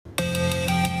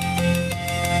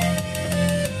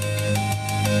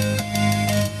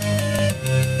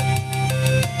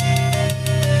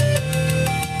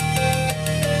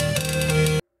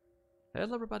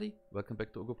everybody, welcome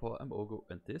back to Oghupower. I'm Oghu,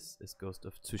 and this is Ghost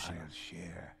of Tsushima. I'll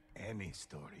share any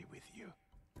story with you.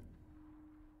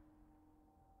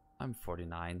 I'm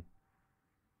 49.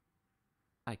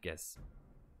 I guess.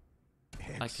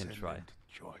 Excellent I can try.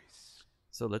 Choice.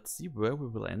 So let's see where we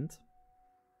will end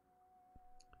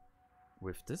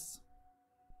with this.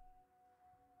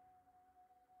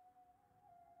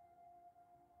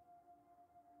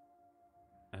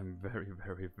 I'm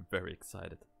very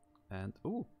excited. And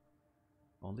ooh,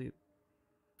 only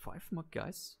 5 more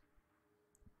guys.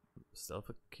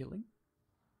 Self-killing?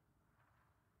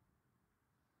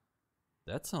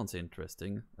 That sounds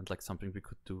interesting and like something we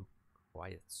could do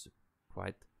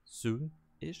quite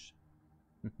soon-ish.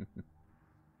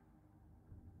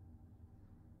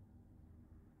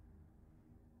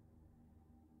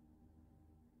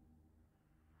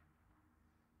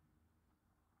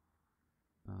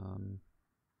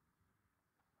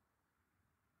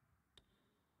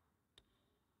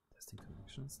 Testing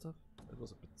connection and stuff. That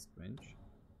was a bit strange.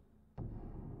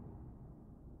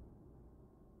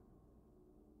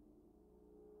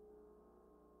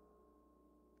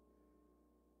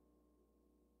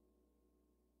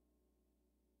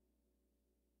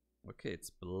 Okay,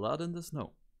 it's blood in the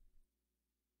snow.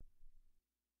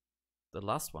 The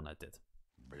last one I did.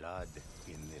 Blood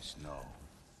in the snow.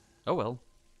 Oh well.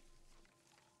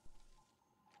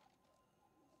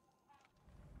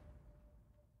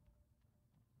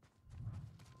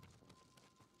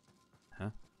 Huh?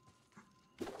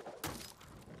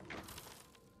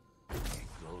 A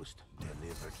ghost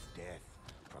delivered death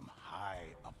from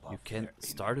high above. You can their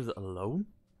start it alone?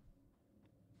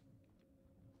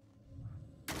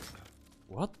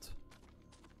 What?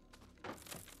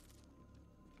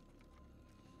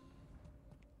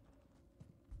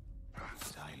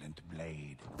 Silent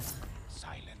blade,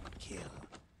 silent kill.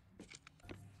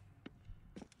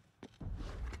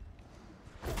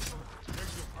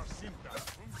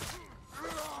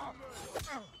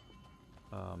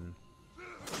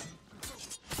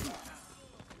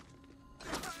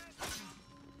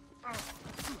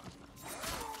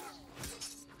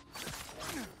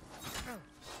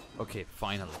 Okay,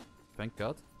 finally. Thank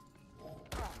God.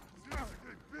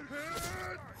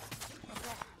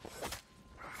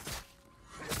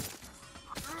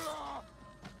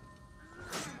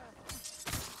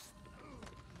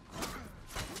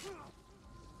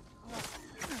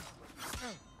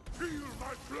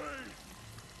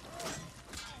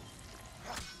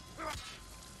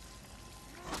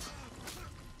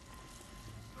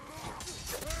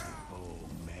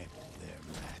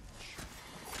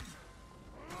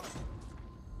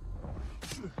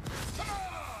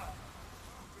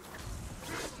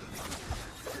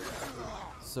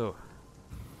 So,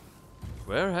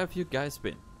 where have you guys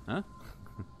been, huh?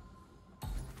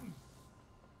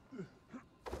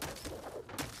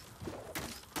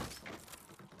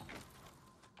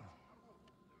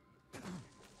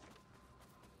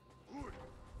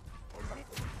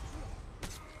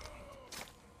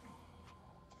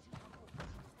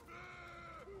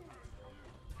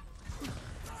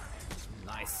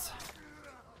 Nice.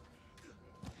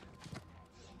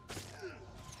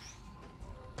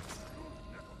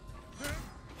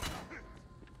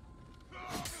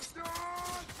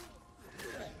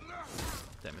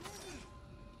 Damn it.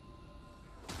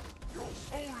 Your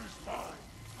soul is mine.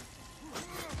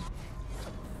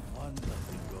 One of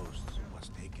the ghosts was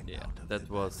taken Yeah, out of that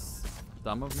the was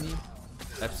dumb of me.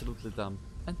 Absolutely dumb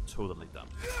and totally dumb.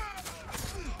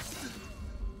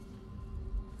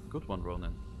 Good one,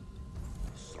 Ronan.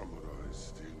 Samurai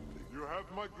still live. You have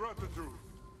my gratitude.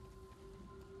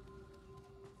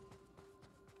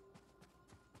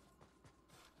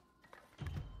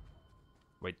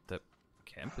 Wait, the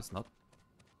camp is not...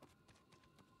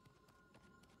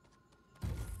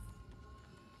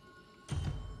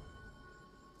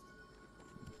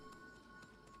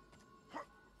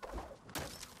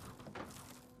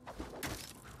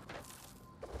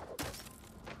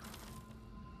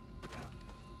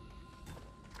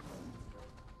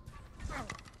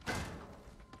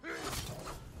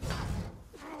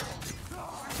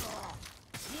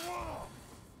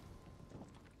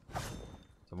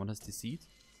 Someone has deceased?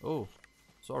 Oh,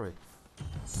 sorry.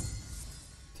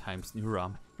 Times New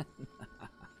Ramen.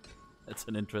 That's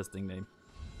an interesting name.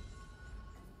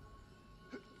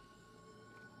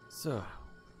 So.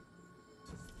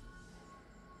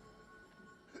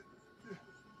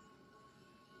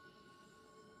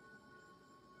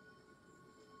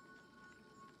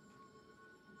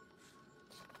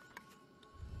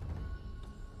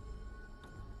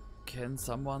 Can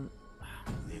someone...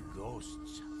 The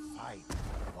ghosts' fight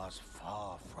was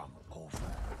far from over.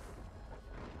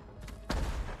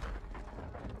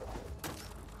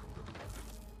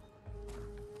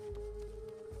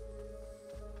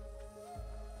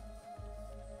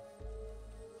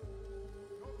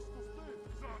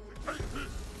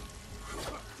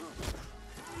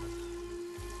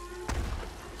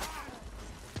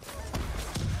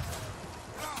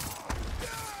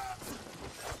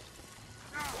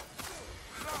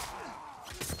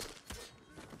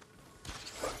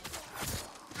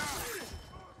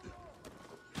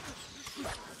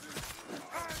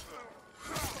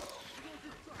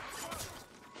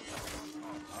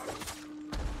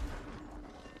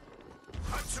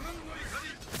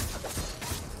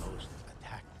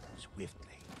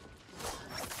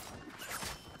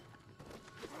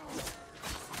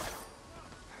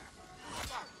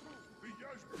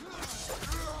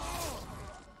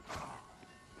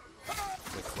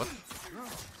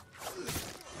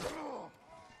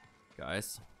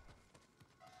 guys.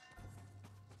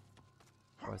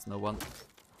 Why is no one?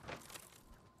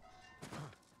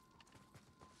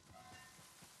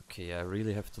 Okay, I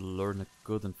really have to learn a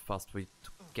good and fast way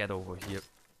to get over here.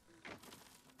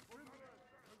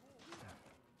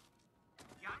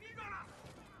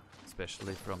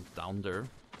 Especially from down there.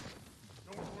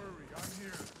 Don't worry, I'm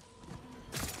here.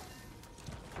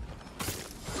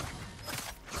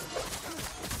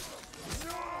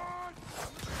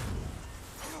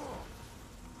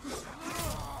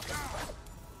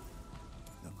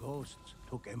 The ghosts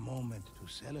took a moment to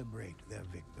celebrate their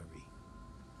victory.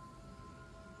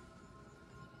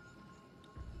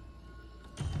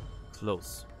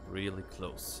 Close, really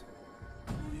close.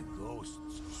 The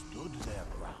ghosts stood their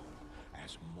ground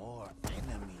as more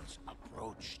enemies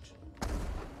approached.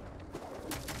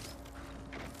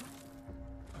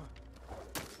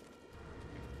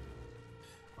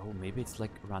 Oh, maybe it's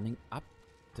like running up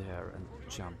there and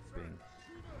jumping.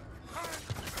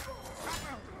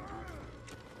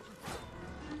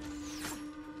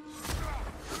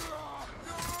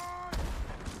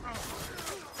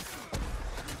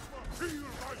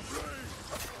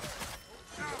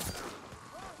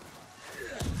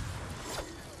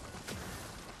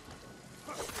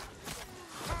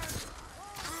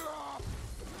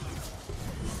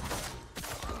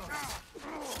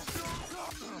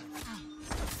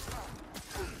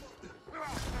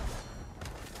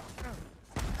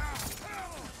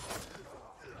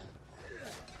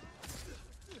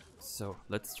 So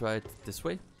let's try it this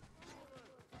way.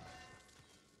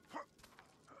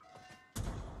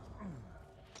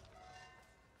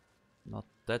 Not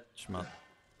that much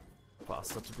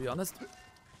faster, to be honest,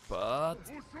 but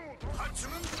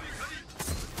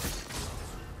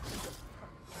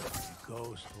The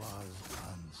ghost was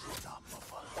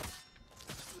unstoppable.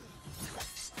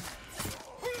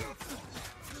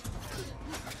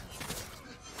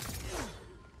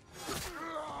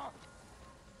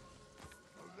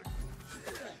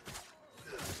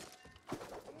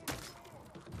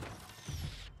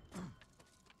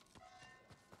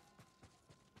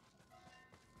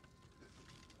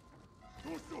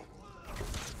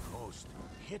 Ghost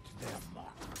hit their mark.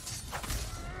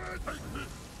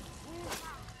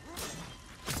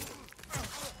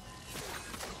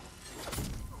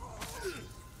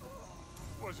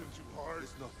 Wasn't too hard.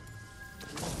 It's nothing. We're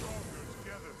stronger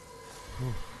together.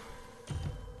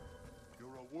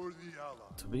 You're a worthy ally.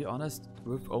 to be honest,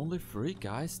 with only 3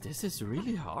 guys, this is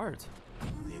really hard.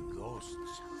 The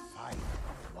ghost's fight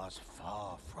was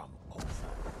far from over.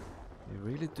 You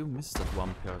really do miss that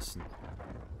one person.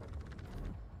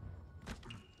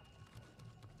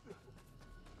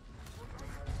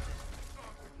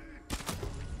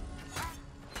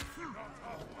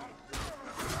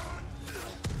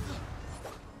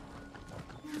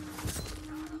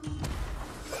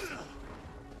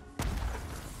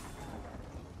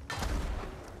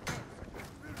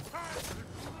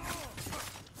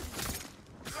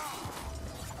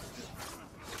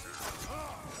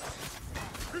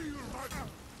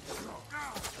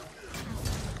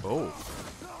 Oh.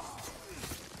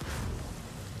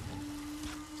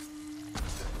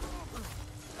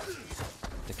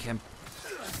 The camp.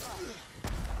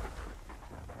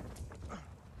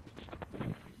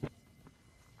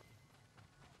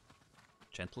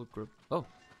 Gentle group. Oh.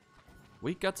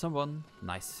 We got someone.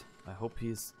 Nice. I hope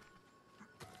he's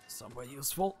somewhere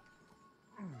useful.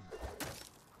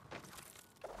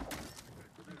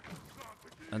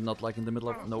 And not like in the middle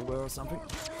of nowhere or something.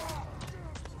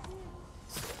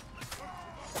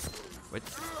 Wait,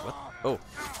 what? Oh,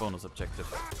 bonus objective.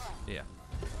 Yeah.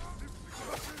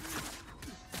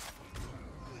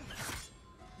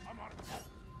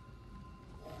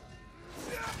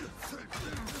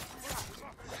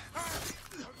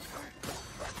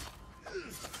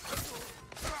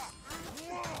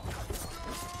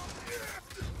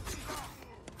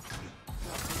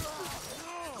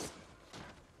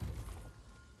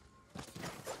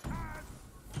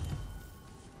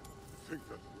 I think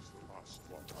that was the last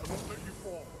one. I won't let you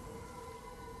fall.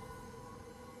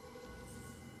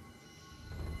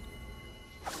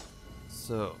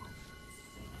 So,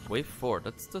 wave 4.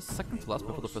 That's the second to last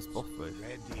before the first boss wave.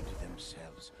 Readied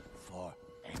themselves for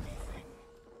anything.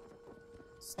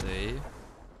 Stay.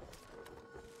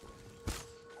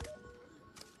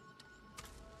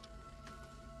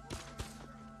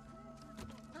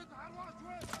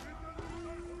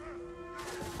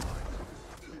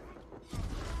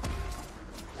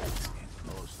 A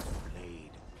ghost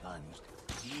blade plunged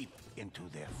deep into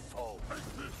their foe.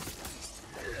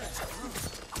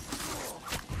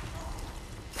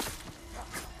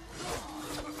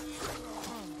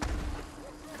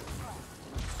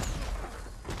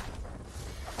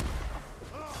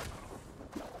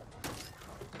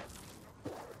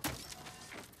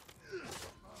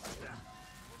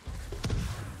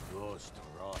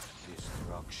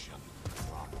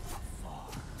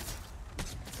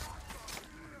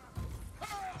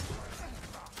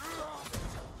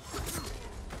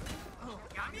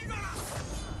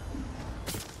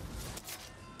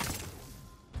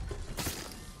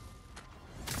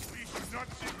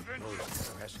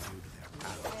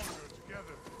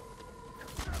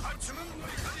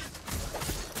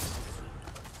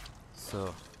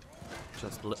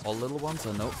 just all little ones,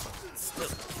 I know. Still.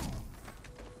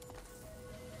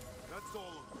 That's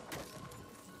all of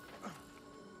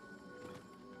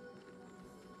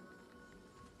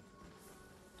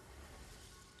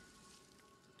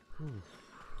them.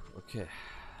 Okay.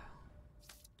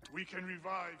 We can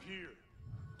revive here.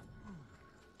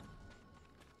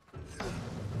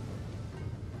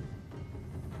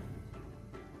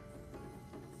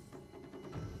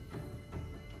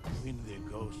 When the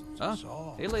ghosts Ah,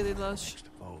 saw hey Lady Lush. next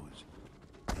foes,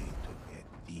 they took a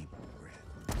deep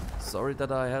breath. Sorry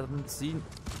that I hadn't seen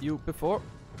you before.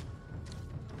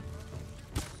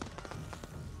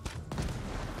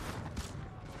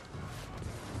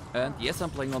 And yes, I'm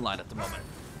playing online at the moment.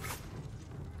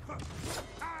 Wait.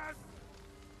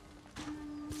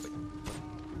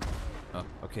 Oh,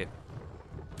 okay.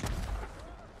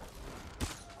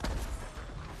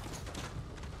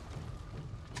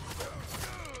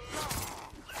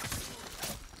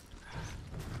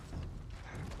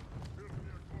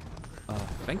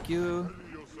 Thank you.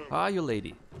 How are you,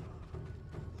 lady?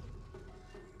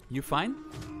 You fine?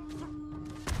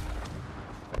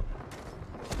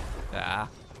 Ah.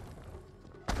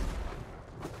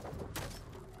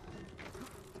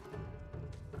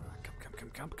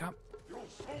 Come.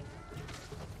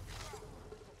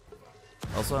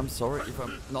 Also, I'm sorry if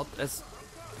I'm not as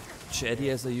chatty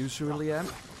as I usually am.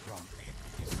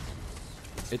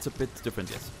 It's a bit different,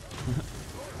 yes.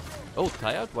 Oh,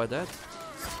 tired? Why that?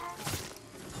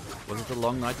 Was it a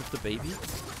long night with the baby?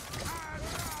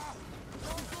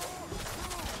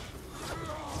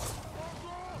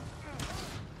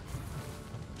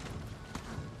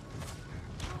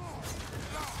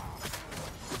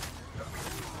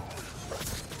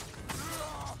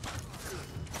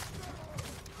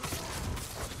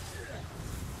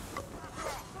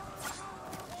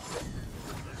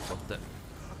 What the?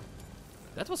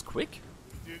 That was quick.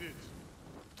 You did it.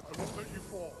 I won't let you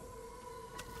fall.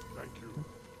 Thank you.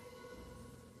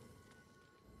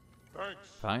 Thanks.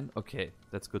 Fine, okay,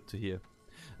 that's good to hear.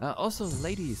 Also,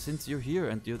 lady, since you're here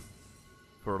and you're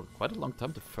for quite a long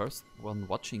time the first one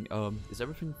watching, is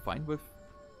everything fine with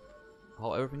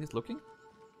how everything is looking?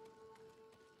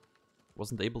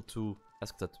 Wasn't able to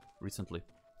ask that recently.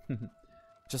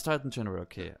 Just started in January,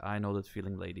 okay, I know that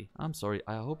feeling, lady. I'm sorry,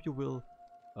 I hope you will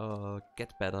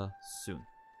get better soon.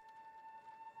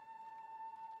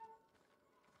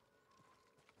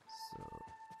 So...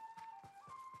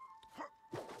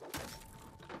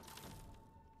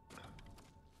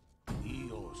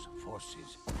 Leo's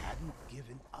forces hadn't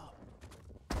given up.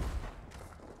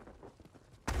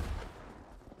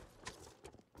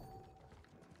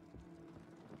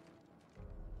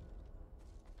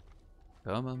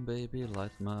 Come on, baby,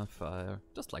 light my fire.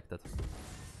 Just like that.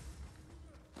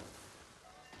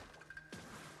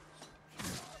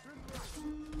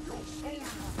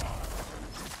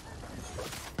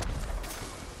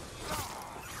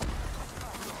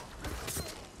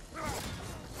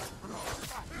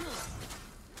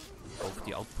 Both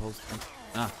the outpost and...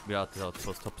 Ah, we are at the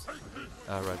outpost tops.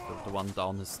 Right, the one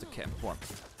down is the camp one.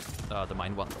 The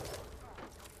mine one.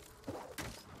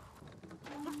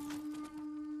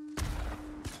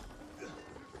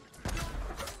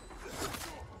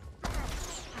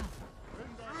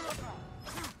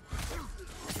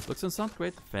 Looks and sound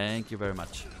great. Thank you very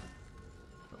much.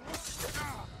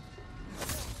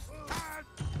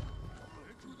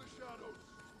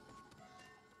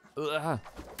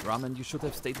 Ramen, you should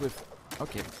have stayed with...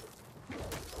 Okay.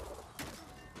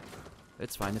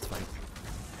 It's fine, it's fine.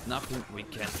 Nothing we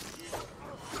can...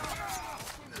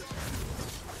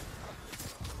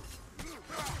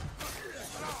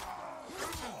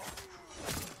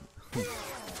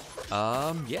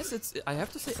 Yes, it's... I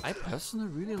have to say, I personally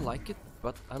really like it,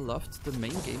 but I loved the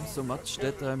main game so much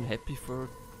that I'm happy for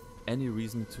any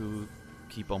reason to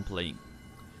keep on playing.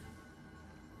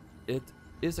 It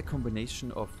is a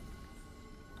combination of...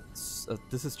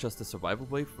 this is just a survival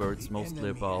wave where it's mostly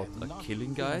about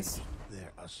killing guys.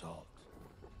 Their assault.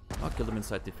 I'll kill them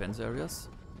inside defense areas.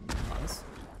 Nice.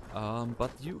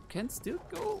 But you can still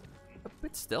go a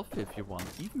bit stealthy if you want,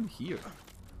 even here.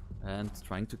 And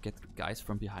trying to get guys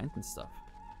from behind and stuff.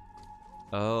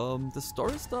 The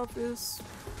story stuff is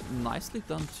nicely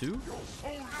done too.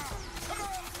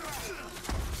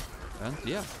 And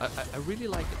yeah, I really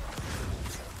like it.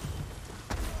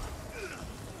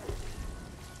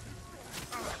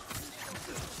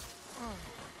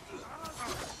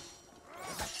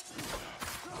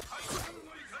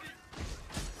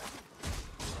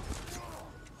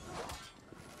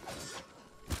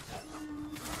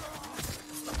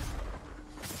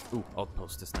 Ooh,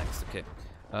 outpost is next, okay.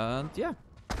 And yeah.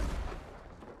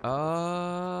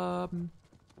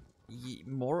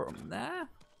 more... Nah,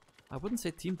 I wouldn't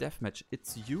say team deathmatch.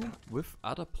 It's you with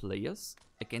other players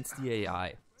against the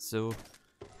AI. So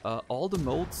all the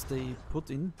modes they put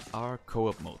in are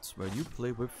co-op modes, where you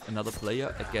play with another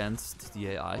player against the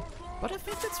AI. But I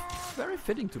think that's very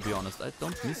fitting, to be honest. I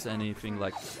don't miss anything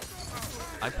like...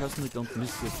 I personally don't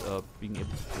miss it, being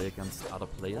able to play against other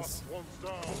players.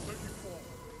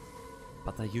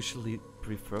 But I usually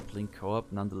prefer playing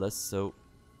co-op nonetheless, so...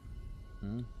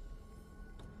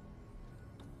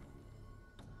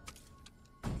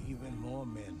 Even more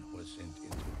men were sent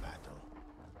into battle.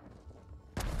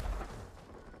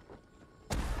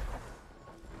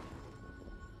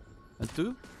 And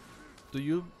do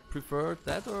you prefer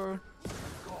that or?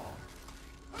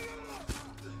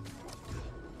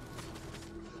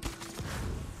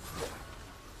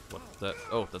 What the?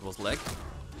 Oh, that was lag.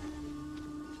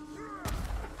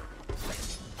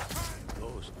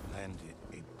 Ghost landed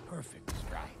a perfect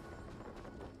strike.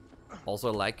 Also,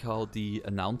 I like how the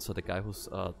announcer, the guy who's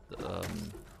or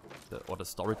the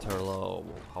storyteller, or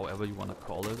however you wanna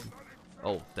call it.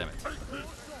 Oh, damn it!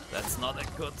 That's not a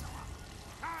good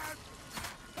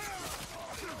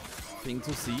thing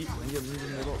to see when you're in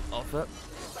the middle of it.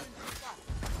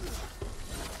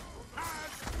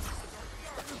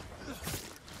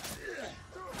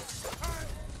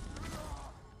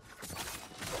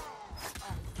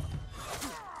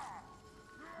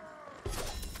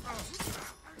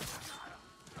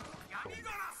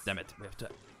 Damn it, we have to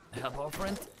help our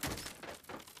friend.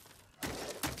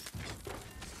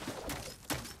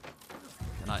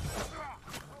 Can I?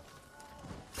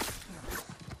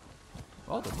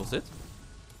 Oh, that was it.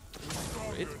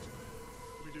 Great.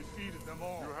 We defeated them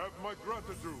all. You have my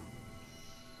gratitude.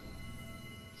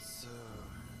 So,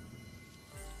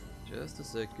 just a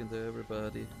second,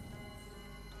 everybody.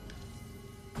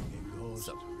 The ghosts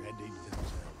readied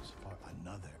themselves for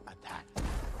another attack.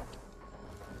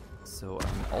 So,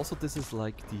 also this is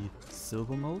like the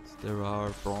silver mode. There are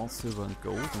bronze, silver and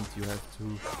gold, and you have to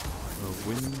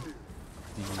win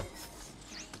the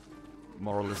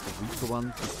more or less the weaker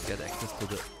one to get access to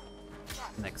the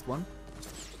next one.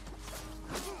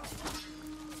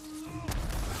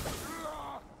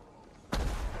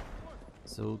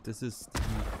 So this is the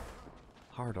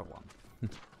harder one.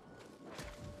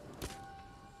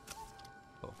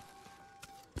 Oh.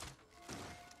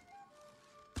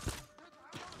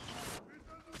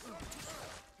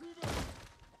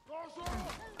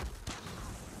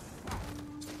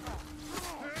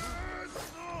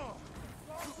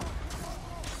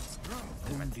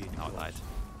 Now died.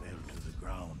 Fell to the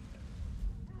ground.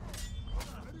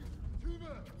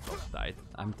 Died.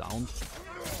 I'm down.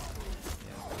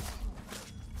 Yeah.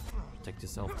 Protect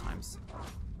yourself times.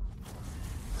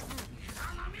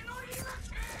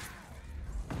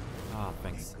 Ah,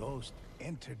 thanks. The ghost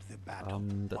entered the battle.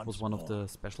 That was one of the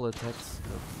special attacks.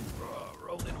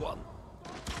 Roll in one.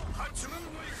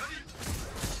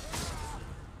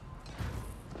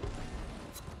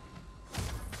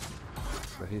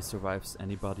 Where he survives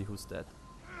anybody who's dead.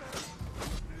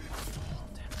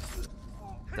 Damn it.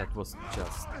 That was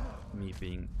just me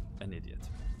being an idiot.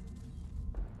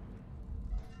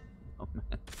 Oh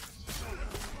man.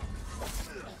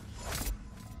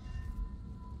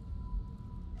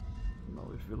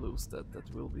 No, if we lose that,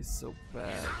 that will be so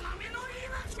bad.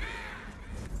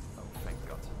 Oh, thank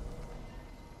God.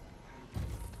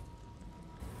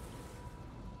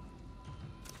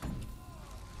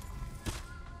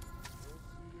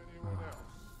 Anyone else?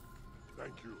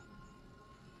 Thank you.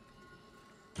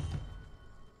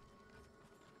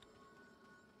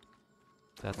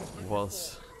 That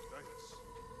was... Thanks.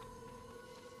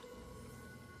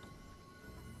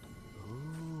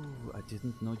 Ooh, I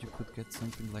didn't know you could get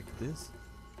something like this.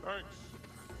 Thanks.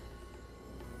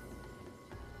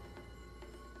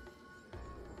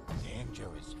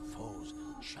 Dangerous foes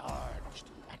charged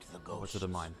at the Over ghosts. to the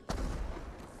mine.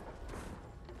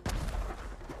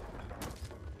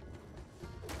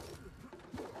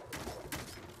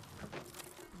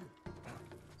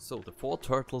 So the 4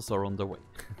 turtles are on the way.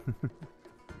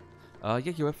 Yeah,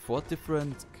 you have 4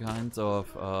 different kinds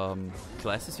of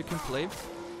classes you can play,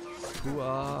 who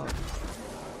are,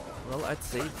 well, I'd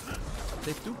say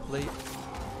they do play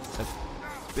a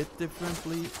bit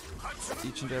differently,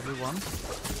 each and every one.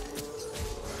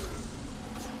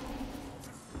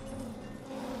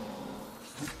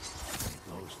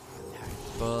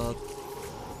 But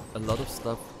a lot of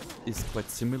stuff is quite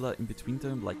similar in between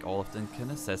them, like all of them can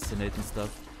assassinate and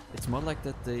stuff. It's more like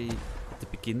that they, at the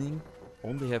beginning,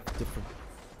 only have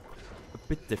a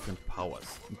bit different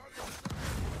powers.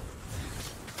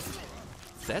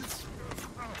 That's,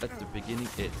 at the beginning,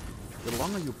 it. The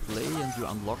longer you play and you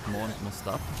unlock more and more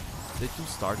stuff, they do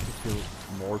start to feel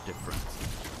more different.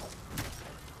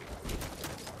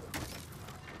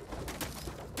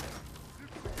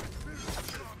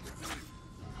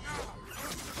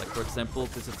 Like for example,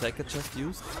 this attack I just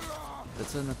used,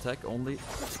 that's an attack only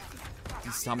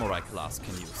the samurai class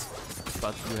can use.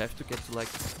 But you have to get to like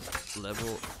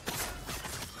level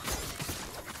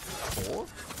 4,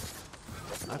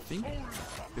 I think,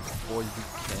 before you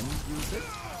can use it.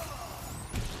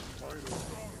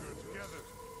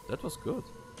 That was good.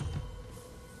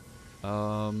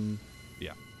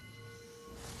 Yeah.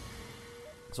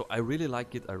 So I really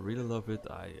like it, I really love it.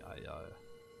 I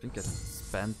think I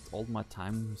spent all my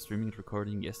time streaming and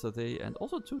recording yesterday and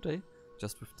also today,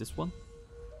 just with this one.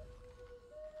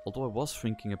 Although I was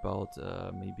thinking about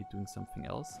maybe doing something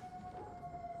else.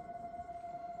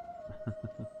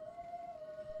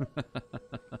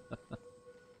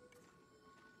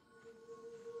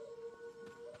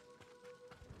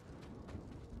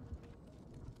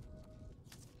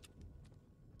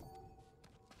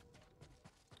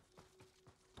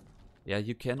 Yeah,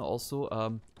 you can also,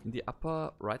 in the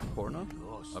upper right corner,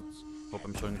 hope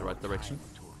I'm showing the right direction,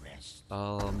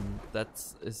 that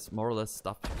is more or less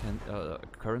stuff you can,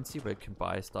 currency where you can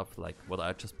buy stuff like what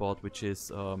I just bought, which is,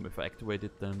 if I activate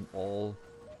it, then all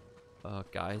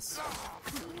guys,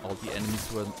 all the enemies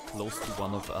who are close to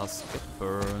one of us get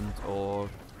burned, or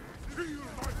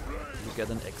you get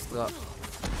an extra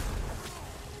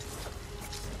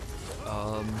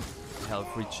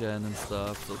health regen and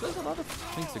stuff, so there's a lot of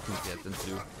things you can get and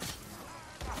do.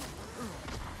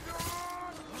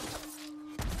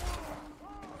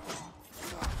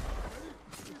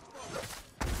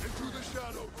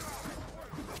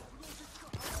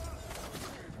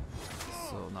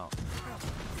 So now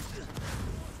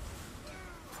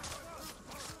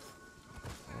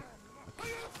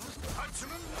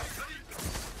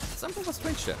something was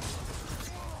strange there,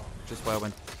 which is why I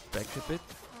went back a bit.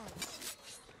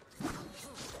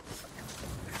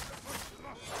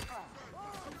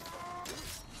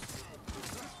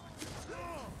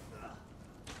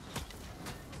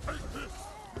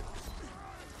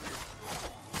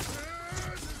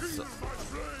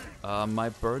 My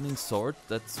burning sword,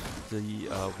 that's the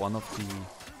one of the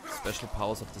special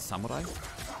powers of the samurai,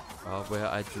 where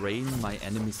I drain my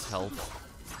enemy's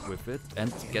health with it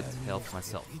and get health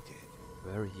myself.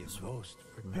 Very useful.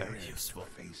 Very useful.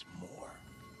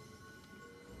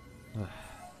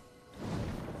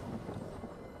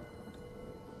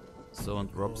 So,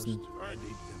 and Robson,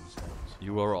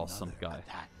 you are awesome, guy.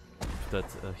 That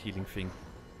healing thing.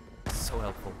 So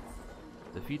helpful.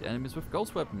 Defeat enemies with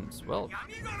ghost weapons. Well.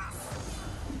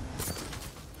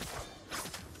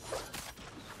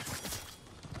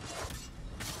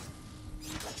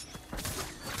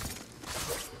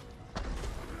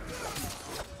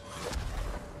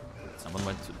 Someone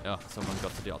went to, yeah, someone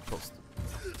got to the outpost.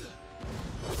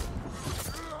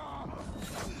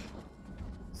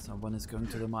 Someone is going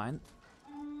to the mine.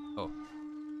 Oh.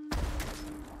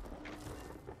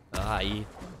 Aye.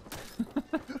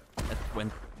 That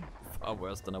went far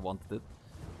worse than I wanted it.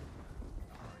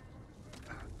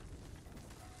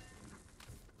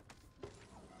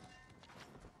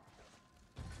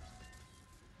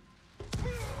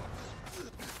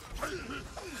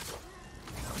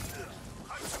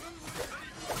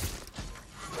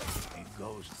 A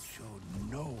ghost showed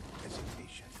no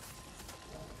hesitation.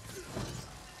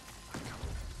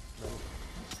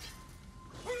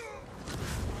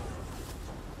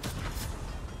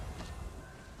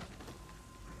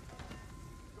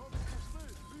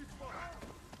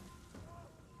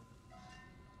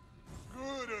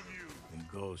 Good of you. The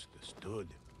ghost stood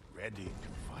ready to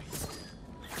fight.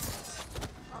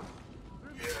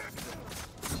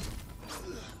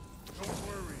 Don't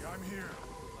worry, I'm here.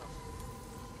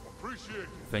 Appreciate it.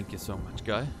 Thank you so much,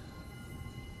 guy.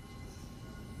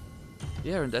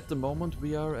 Yeah, and at the moment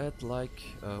we are at like,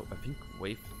 I think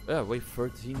wave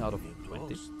 13 out of 20.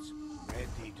 Ghosts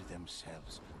readied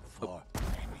themselves for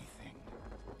anything.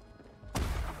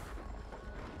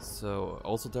 So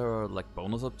also there are like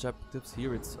bonus objectives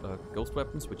here. It's ghost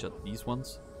weapons, which are these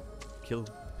ones. Kill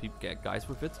guys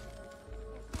with it.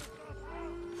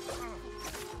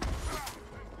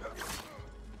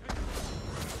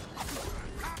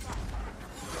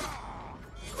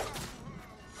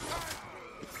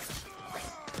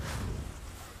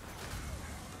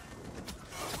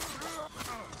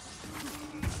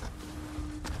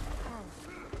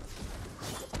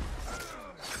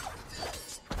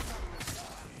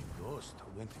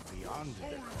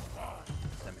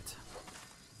 Damn it.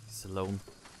 He's alone.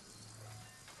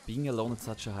 Being alone at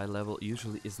such a high level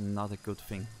usually is not a good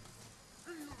thing.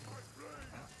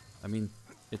 I mean,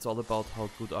 It's all about how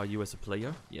good are you as a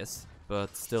player, yes,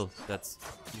 but still, that's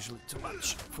usually too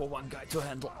much for one guy to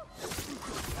handle.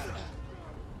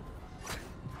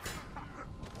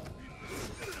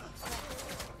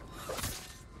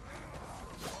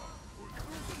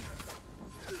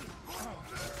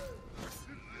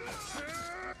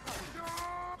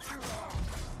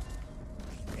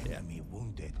 Enemy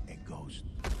wounded a ghost.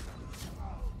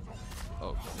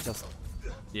 Oh, just...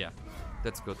 yeah,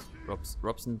 that's good.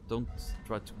 Robson, don't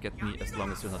try to get me as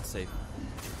long as you're not safe.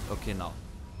 Okay, now.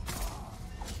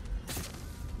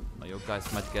 Now you guys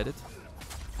might get it.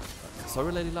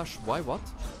 Sorry, Lady Lush, why what?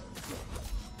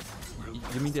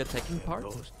 You mean the attacking part?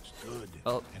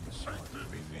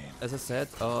 As I said,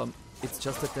 it's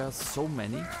just that there are so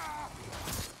many.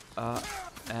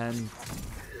 And...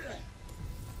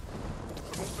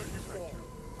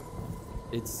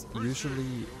 it's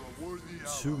usually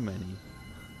too many.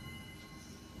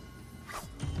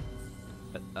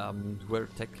 We're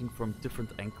attacking from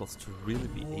different angles to really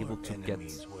be able to get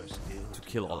to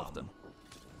kill all of them.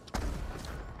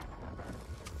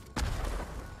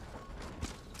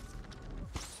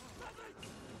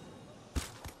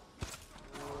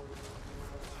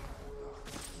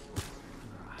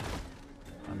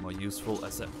 I'm more useful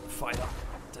as a fighter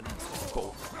than a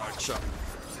bow archer.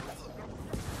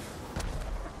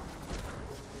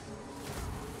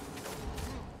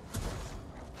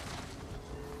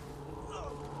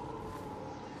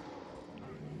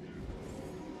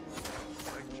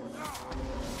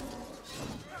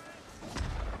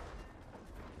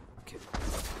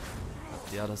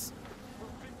 The others.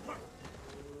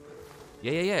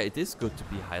 Yeah, it is good to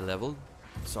be high level.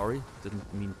 Sorry,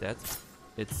 didn't mean that.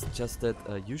 It's just that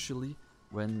usually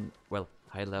when, well,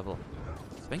 high level.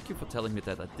 Thank you for telling me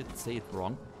that, I did say it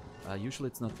wrong. Usually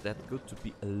it's not that good to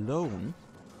be alone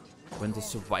when the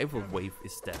survival wave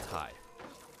is that high.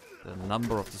 The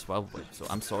number of the survival wave. So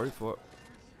I'm sorry for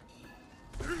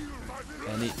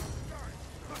any...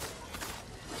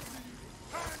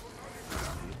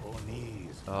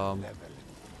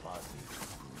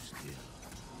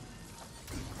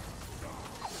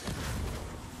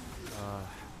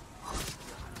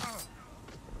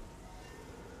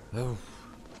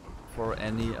 for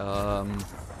any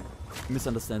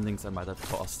misunderstandings I might have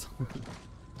caused.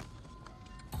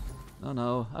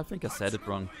 No, I think I said it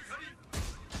wrong.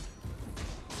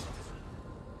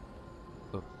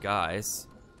 Oh, guys,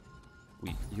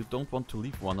 you don't want to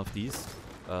leave one of these,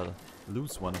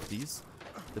 lose one of these.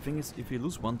 The thing is, if you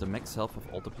lose one, the max health of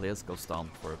all the players goes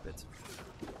down for a bit.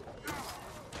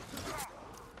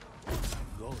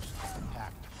 Ghost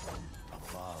attacked from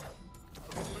above.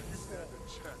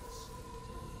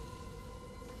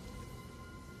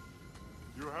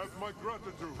 You have my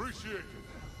gratitude. Appreciate it.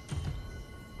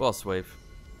 Boss wave.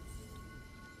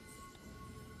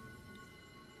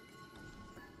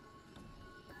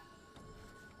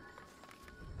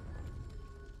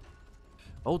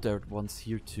 Oh, there are ones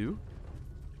here too.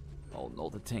 Oh no,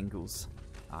 the Tengus.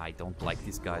 I don't like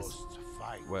these guys.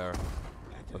 Where?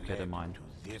 Okay, they're mine.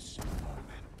 This moment.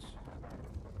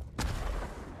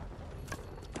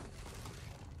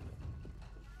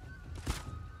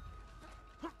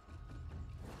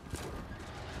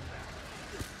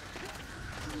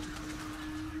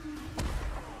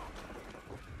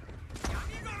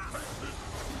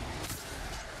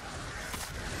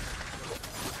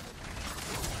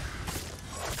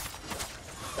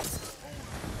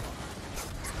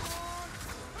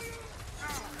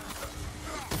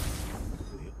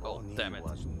 Damn it.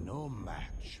 Was no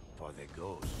match for the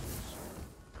ghosts.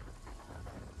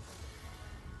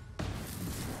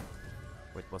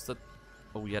 Wait, was that?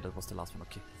 Oh yeah, that was the last one,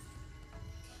 okay.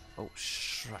 Oh,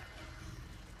 shrap.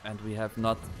 And we have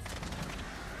not...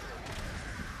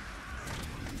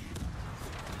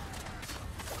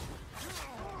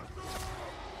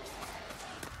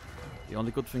 The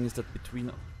only good thing is that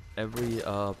between every,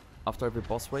 after every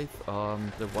boss wave,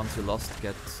 the ones you lost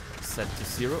get set to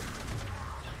 0.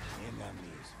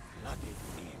 Enemies flooded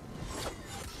in.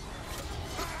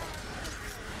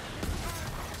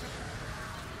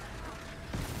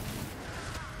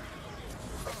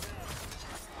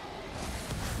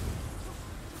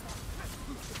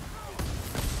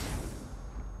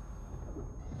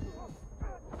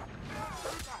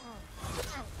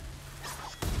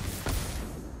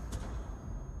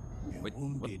 Wait,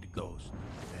 Wounded ghost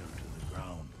fell to the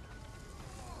ground.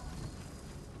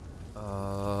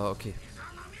 Okay.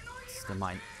 It's the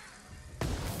mine.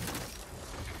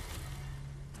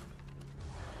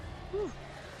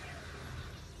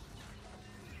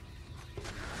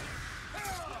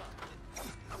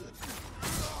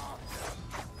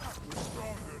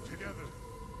 Stronger together.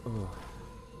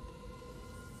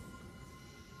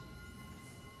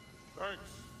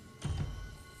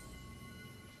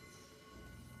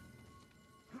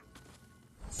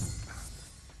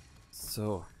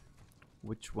 So,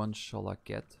 which one shall I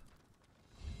get?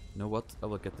 You know what? I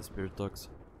will get the spirit dogs.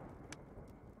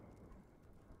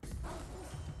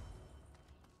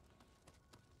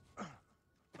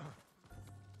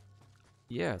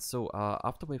 Yeah, so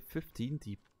after wave 15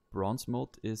 the bronze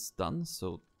mode is done,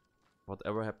 so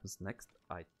whatever happens next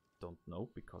I don't know,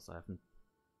 because I haven't...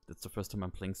 That's the first time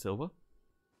I'm playing silver.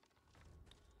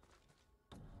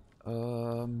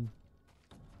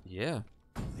 Yeah.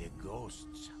 The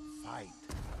ghosts' fight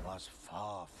was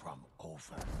far from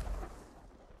over.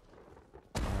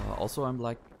 Also I'm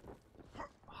like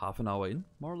half an hour in,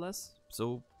 more or less,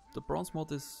 so the bronze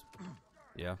mode is,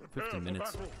 yeah, 15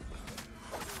 minutes.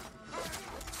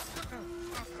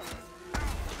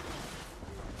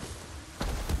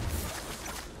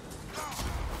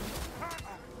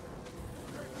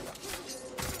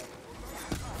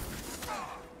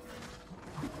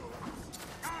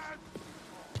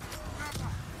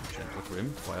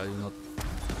 Why are you not...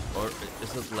 Or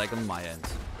is it lag on my end?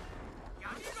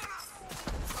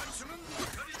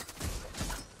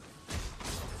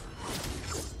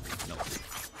 No.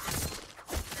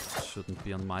 Shouldn't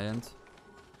be on my end.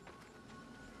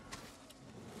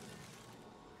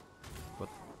 What?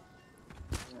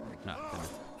 Nah, damn it.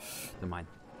 The mine.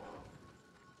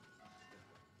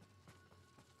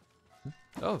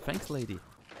 Oh, thanks lady.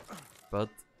 But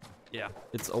yeah,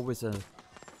 it's always a...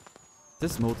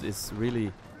 This mode is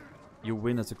really, you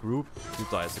win as a group, you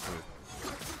die as a group.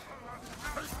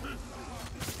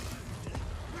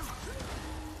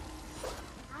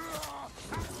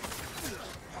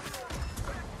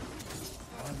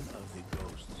 One of the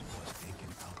ghosts was taken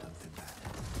out of the battle.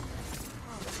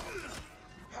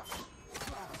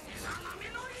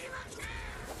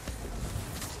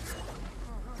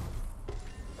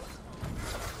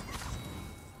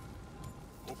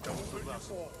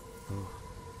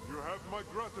 You have my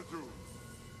gratitude.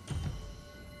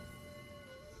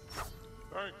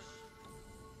 Thanks.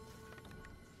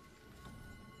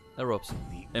 Robson,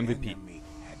 The MVP. enemy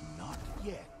had not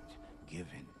yet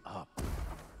given up.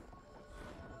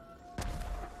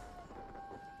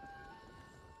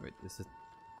 Wait, is it...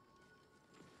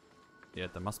 Yeah,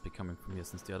 they must be coming from here,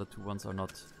 since the other two ones are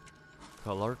not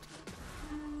colored.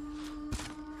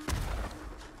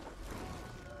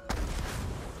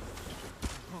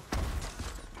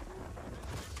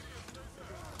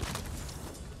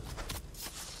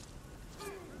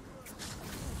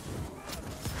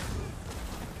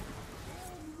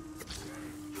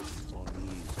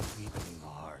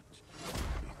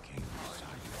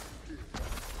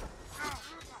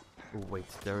 Oh wait,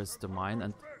 there is the mine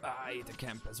and the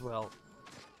camp as well.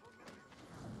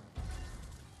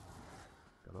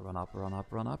 Gotta run up, run up,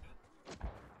 run up.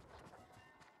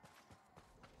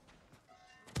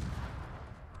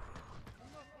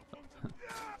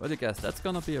 Well, you guys, that's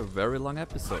gonna be a very long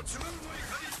episode.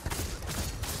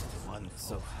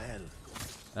 So,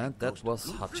 and that was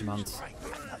Hachiman's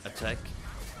attack.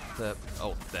 The...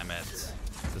 oh, damn it.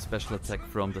 The special attack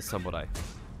from the samurai.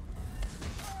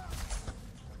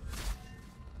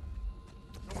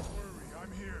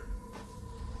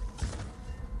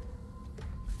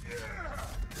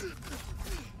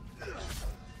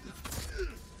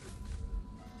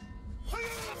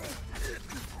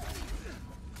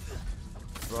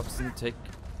 Robson, take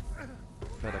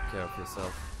better care of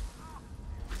yourself.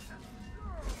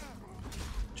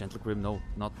 Gentle Grim, no,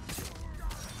 not.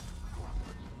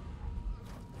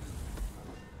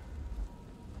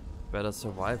 Better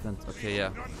survive and okay,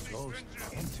 yeah. Ghost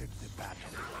entered the battle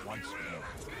once more.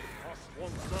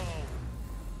 One down.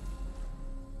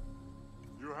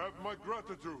 You have my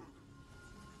gratitude.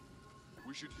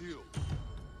 We should heal.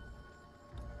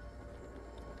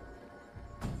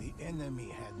 The enemy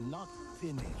had not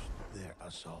finished their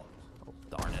assault. Oh,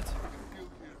 darn it.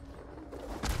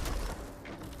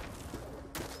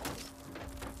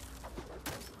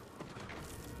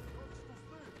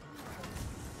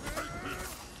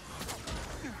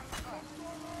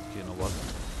 Okay, you know what?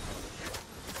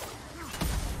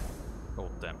 Oh,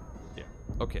 damn. Yeah.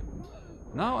 Okay.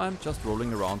 Now I'm just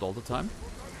rolling around all the time.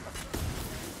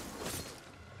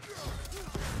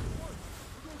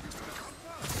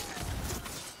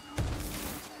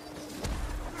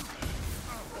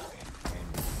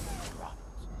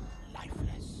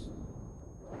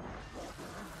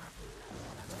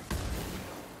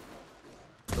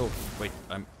 Oh, wait,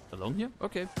 I'm alone here?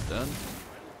 Okay, then.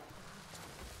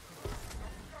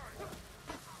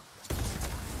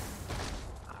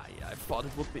 Ah, yeah, I thought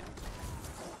it would be.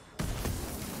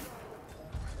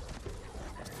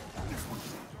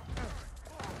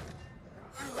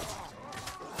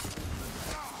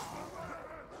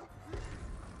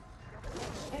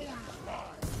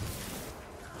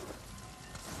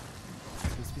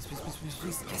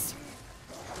 please. Yes.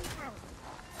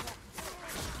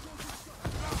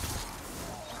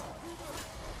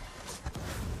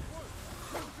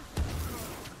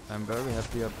 I'm very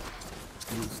happy I've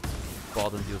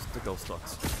bought and used the ghost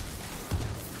dogs.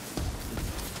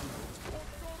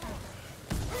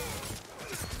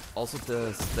 Also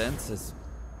the stances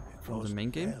from the main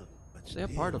game, they are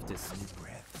part of this.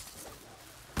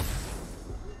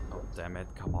 Oh damn it,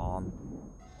 come on.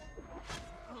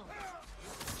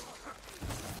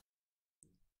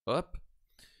 Up.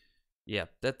 Yeah,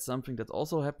 that's something that's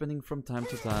also happening from time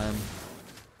to time.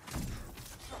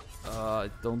 I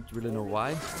don't really know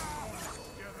why. Yeah.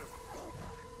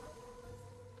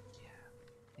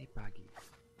 Hey, Buggy.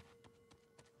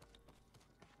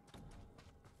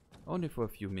 Only for a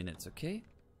few minutes, okay?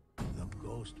 The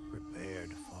ghost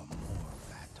prepared for more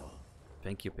battle.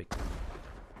 Thank you, Big.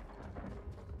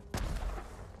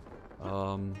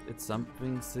 It's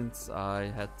something since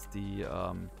I had the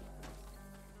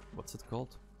what's it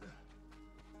called?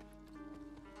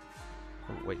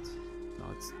 Oh wait, no,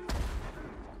 it's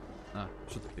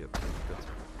should be okay.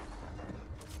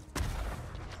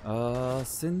 Good.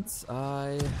 Since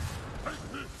I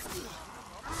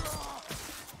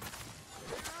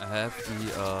have the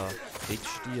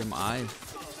HDMI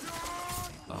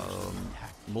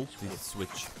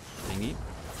multi-switch thingy.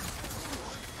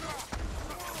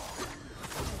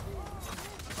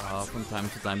 From time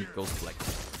to time it goes black.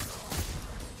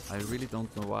 I really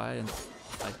don't know why, and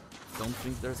I don't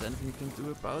think there's anything you can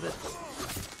do about it.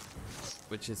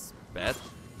 Which is bad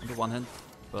on the one hand,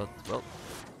 but well.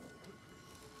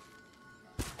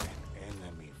 An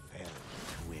enemy fell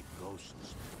to a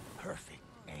ghost's perfect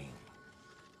aim.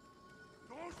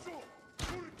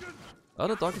 Oh,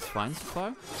 the dog is fine so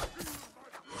far.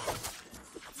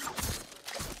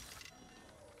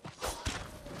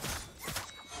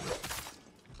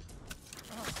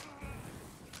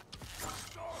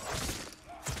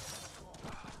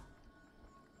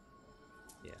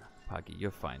 Yeah, Puggy,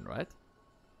 you're fine, right?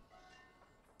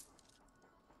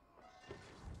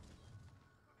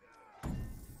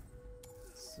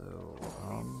 So,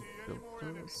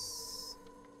 filters.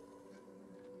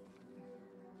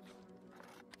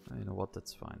 You know what,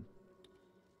 that's fine.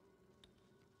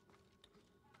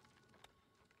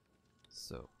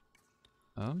 So,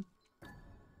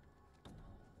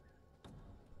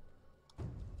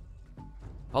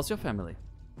 how's your family?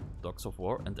 Dogs of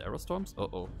War and Aerostorms?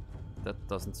 Uh-oh, that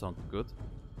doesn't sound good.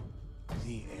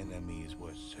 The enemies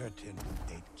were certain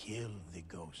they'd kill the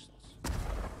ghosts.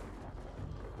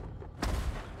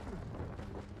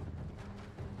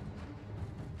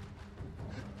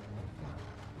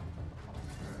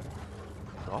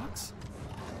 Dogs?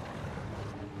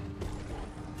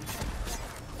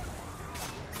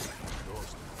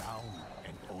 Ghost down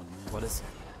and only What is...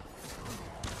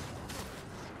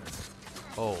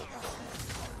 Oh.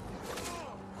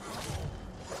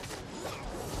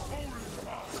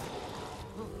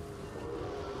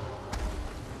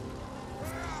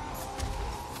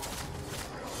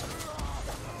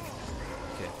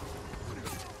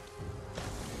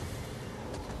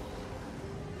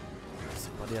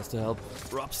 Somebody has to help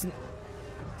Robson.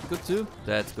 Good too.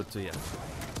 That's good to hear.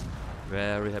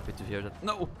 Very happy to hear that.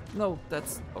 No, no,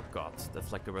 that's... Oh god,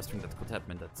 that's like the worst thing that could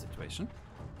happen in that situation.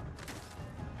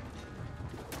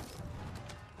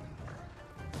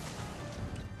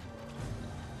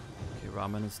 Okay,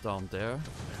 Ramen is down there.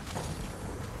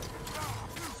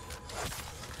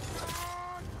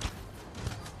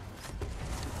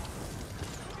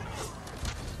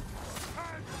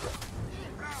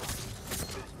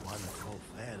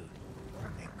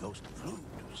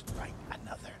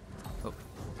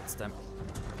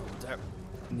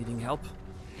 Help.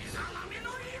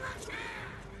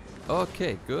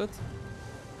 Okay, good.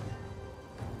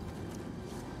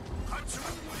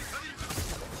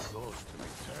 Ghost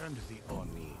returned the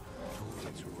Oni to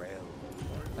its realm.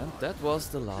 And that was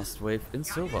the last wave in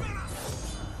silver.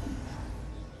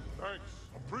 Thanks,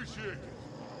 appreciate it.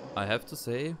 I have to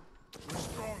say, We're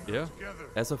stronger yeah, together.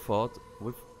 as I thought,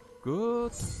 with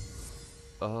good,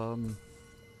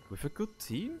 with a good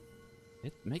team,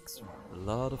 it makes a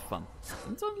lot of fun.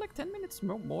 It's only like 10 minutes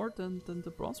more than the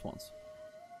bronze ones.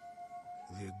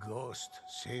 The ghost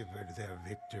savored their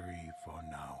victory for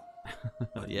now.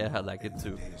 But Yeah, I like it in the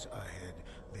too. days ahead,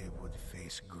 they would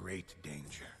face great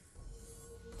danger.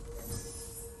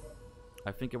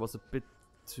 I think it was a bit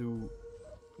too...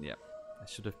 Yeah, I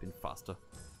should have been faster.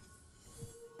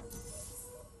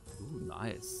 Ooh,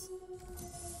 nice.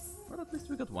 Well, at least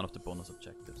we got one of the bonus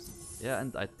objectives. Yeah,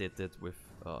 and I did it with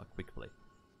Quickplay.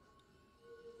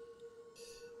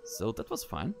 So that was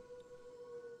fine.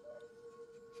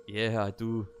 Yeah, I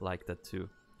do like that too.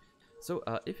 So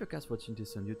if you guys watching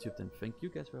this on YouTube, then thank you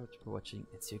guys very much for watching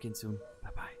and see you again soon.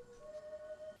 Bye bye.